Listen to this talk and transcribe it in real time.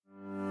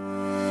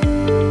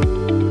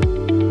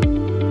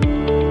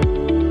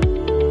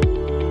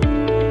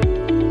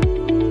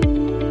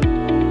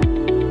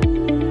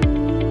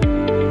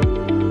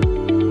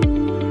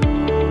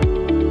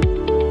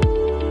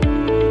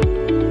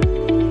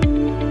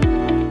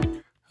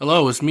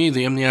Hello, it's me,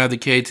 the M, the I, the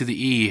K to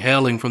the E,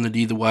 hailing from the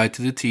D, the Y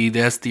to the T.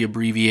 That's the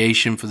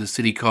abbreviation for the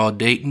city called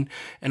Dayton,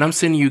 and I'm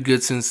sending you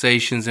good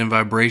sensations and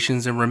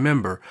vibrations. And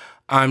remember,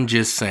 I'm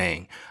just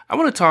saying. I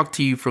want to talk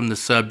to you from the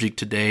subject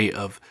today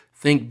of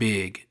think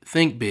big,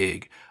 think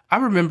big. I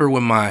remember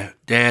when my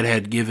dad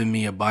had given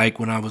me a bike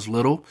when I was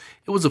little.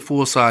 It was a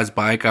full-size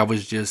bike. I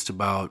was just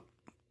about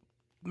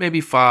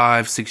maybe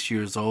 5, 6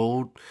 years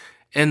old,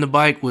 and the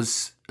bike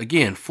was,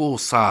 again, full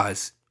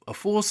size. A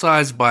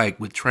full-size bike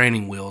with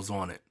training wheels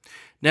on it.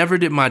 Never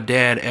did my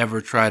dad ever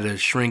try to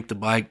shrink the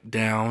bike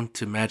down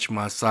to match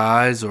my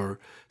size or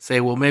say,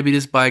 well, maybe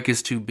this bike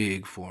is too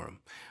big for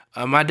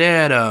him. My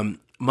dad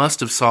must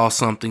have saw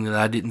something that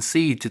I didn't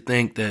see to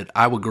think that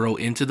I would grow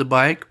into the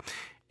bike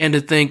and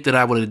to think that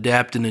I would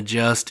adapt and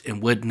adjust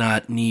and would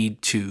not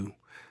need to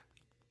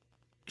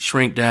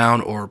shrink down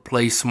or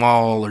play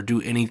small or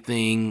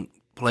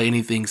play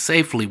anything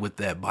safely with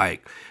that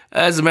bike.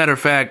 As a matter of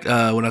fact,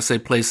 when I say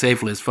play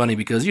safely, it's funny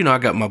because, I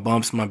got my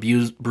bumps, my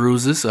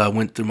bruises,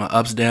 went through my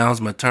ups, downs,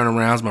 my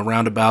turnarounds, my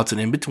roundabouts,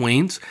 and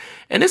in-betweens.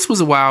 And this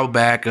was a while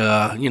back,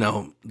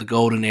 the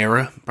golden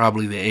era,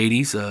 probably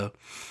the 80s,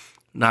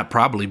 not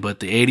probably, but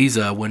the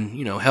 80s,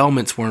 when,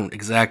 helmets weren't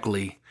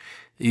exactly,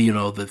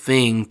 the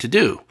thing to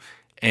do.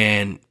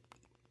 And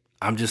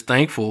I'm just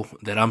thankful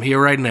that I'm here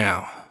right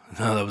now.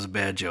 No, that was a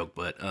bad joke,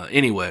 but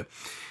anyway,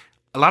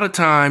 a lot of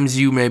times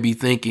you may be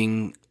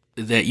thinking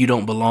that you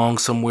don't belong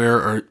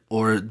somewhere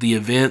or the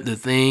event, the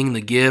thing,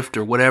 the gift,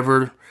 or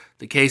whatever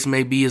the case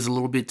may be is a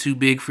little bit too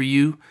big for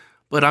you.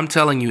 But I'm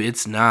telling you,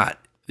 it's not.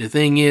 The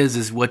thing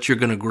is what you're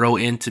going to grow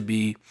into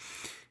be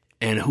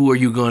and who are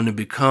you going to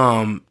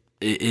become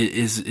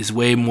is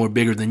way more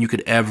bigger than you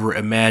could ever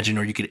imagine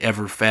or you could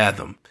ever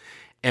fathom.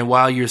 And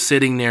while you're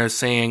sitting there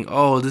saying,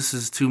 oh, this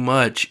is too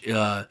much,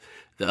 the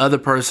other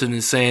person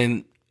is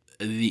saying,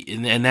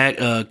 and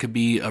that could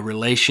be a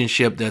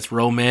relationship that's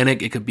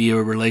romantic. It could be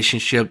a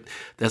relationship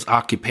that's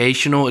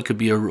occupational. It could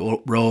be a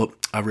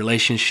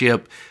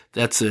relationship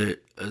that's a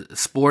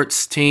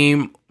sports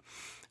team.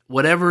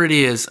 Whatever it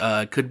is,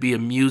 it could be a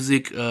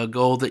music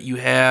goal that you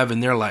have,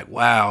 and they're like,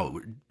 wow,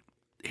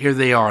 here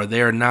they are.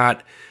 They're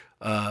not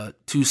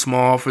too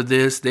small for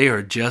this. They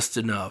are just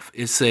enough.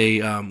 It's a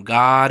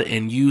God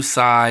and you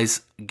size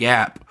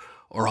gap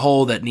or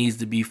hole that needs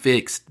to be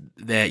fixed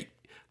that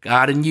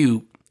God and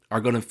you are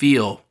going to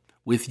feel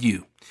with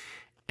you.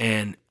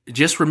 And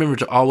just remember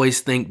to always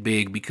think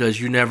big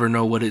because you never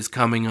know what is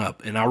coming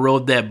up. And I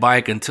rode that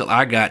bike until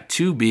I got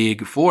too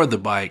big for the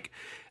bike.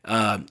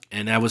 And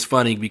that was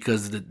funny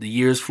because the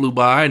years flew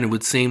by and it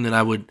would seem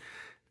that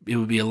it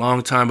would be a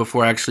long time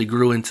before I actually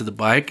grew into the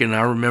bike. And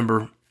I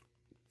remember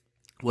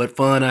what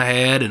fun I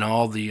had and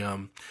all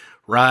the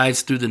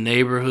rides through the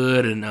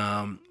neighborhood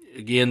and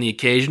again, the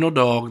occasional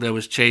dog that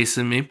was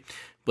chasing me.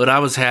 But I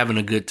was having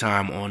a good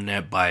time on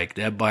that bike.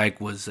 That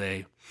bike was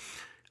a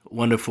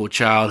wonderful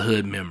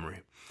childhood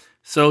memory.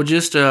 So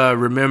just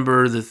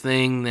remember the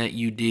thing that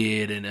you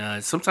did.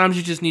 And sometimes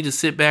you just need to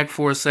sit back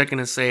for a second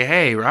and say,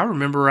 hey, I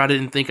remember I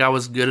didn't think I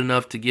was good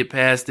enough to get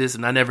past this.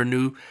 And I never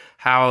knew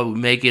how I would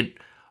make it.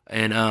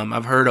 And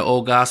I've heard an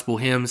old gospel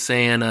hymn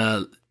saying,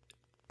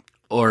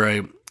 or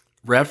a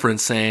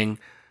reference saying,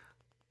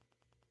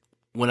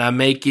 when I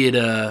make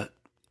it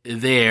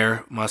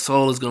there, my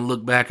soul is going to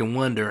look back and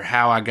wonder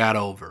how I got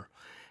over.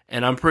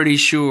 And I'm pretty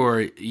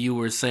sure you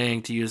were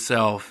saying to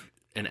yourself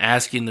and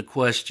asking the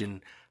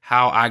question,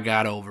 how I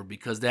got over,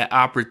 because that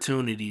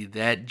opportunity,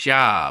 that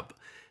job,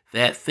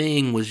 that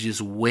thing was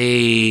just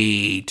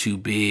way too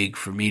big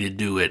for me to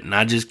do it. And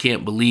I just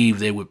can't believe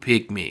they would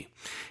pick me.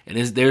 And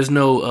there's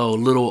no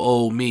little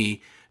old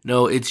me.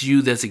 No, it's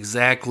you that's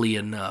exactly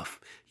enough.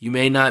 You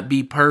may not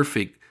be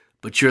perfect,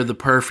 but you're the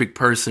perfect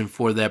person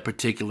for that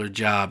particular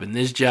job, and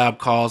this job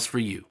calls for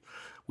you.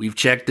 We've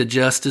checked the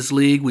Justice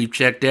League. We've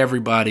checked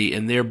everybody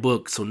in their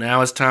book, so now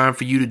it's time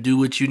for you to do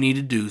what you need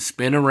to do.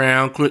 Spin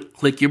around,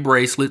 click your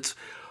bracelets,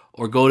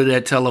 or go to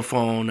that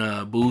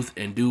telephone booth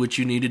and do what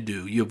you need to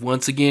do. You have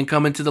once again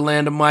come into the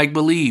land of Mike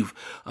Believe,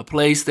 a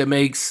place that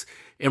makes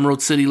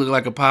Emerald City look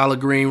like a pile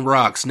of green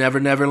rocks. Never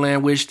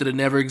Neverland wish that it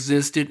never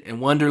existed, and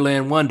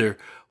Wonderland wonder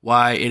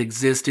why it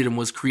existed and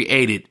was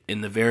created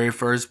in the very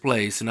first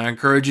place. And I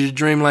encourage you to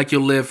dream like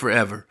you'll live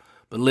forever,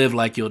 but live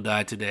like you'll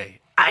die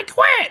today. I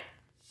quit!